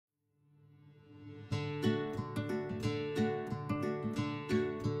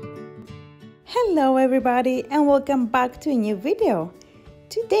Hello everybody and welcome back to a new video.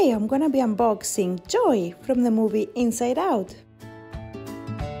 Today I'm gonna be unboxing Joy from the movie Inside Out.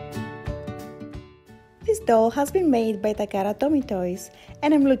 This doll has been made by Takara Tomy toys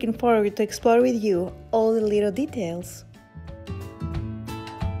and I'm looking forward to explore with you all the little details.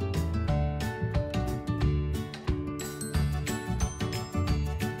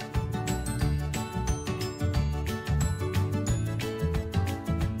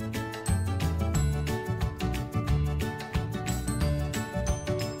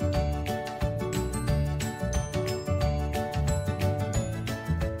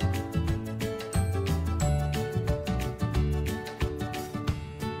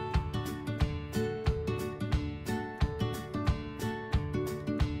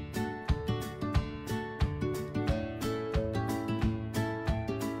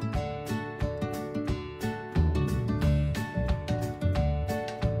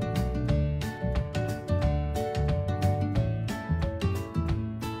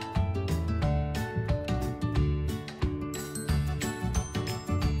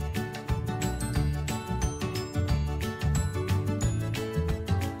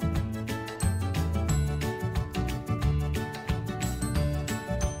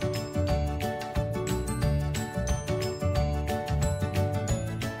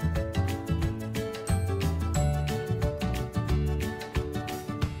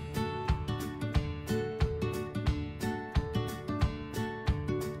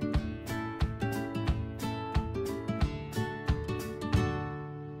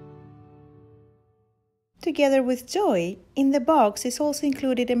 Together with Joy, in the box is also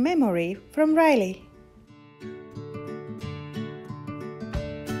included a memory from Riley.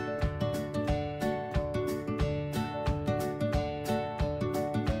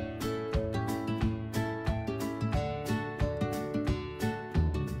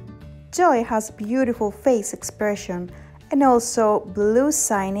 Joy has beautiful face expression and also blue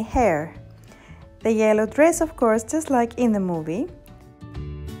shiny hair. The yellow dress, of course, just like in the movie.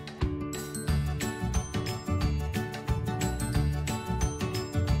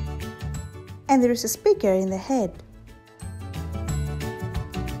 And there is a speaker in the head.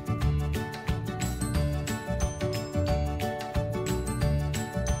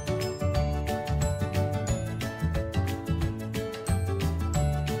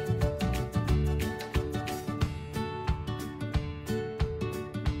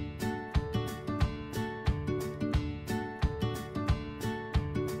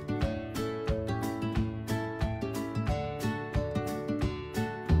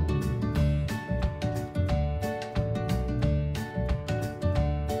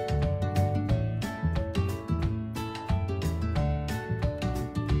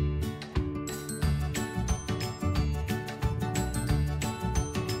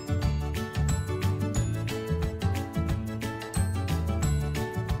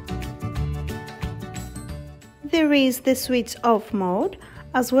 There is the switch off mode,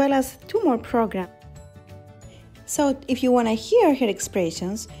 as well as 2 more programs. So if you want to hear her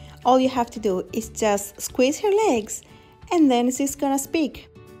expressions, all you have to do is just squeeze her legs and then she's gonna speak.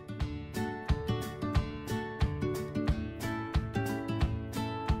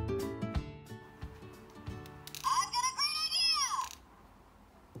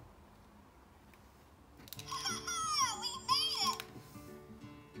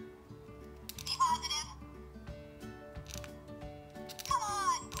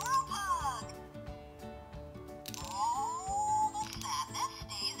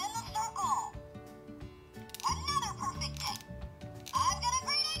 Another perfect day. I've got a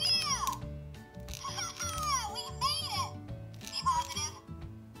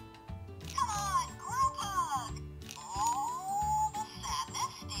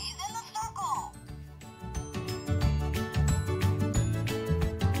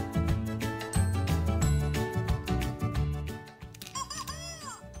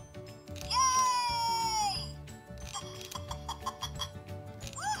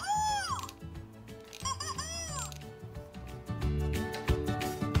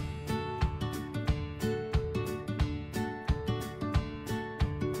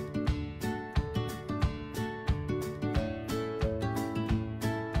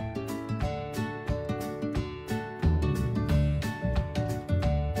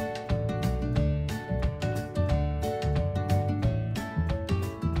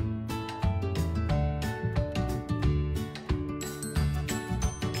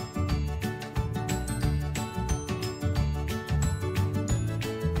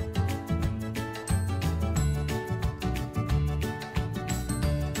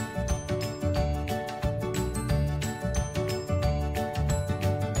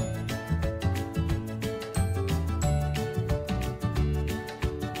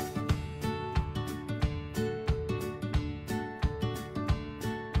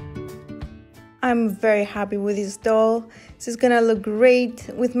I'm very happy with this doll. This is gonna look great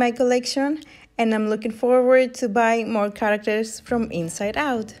with my collection, and I'm looking forward to buy more characters from Inside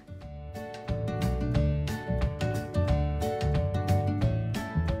Out.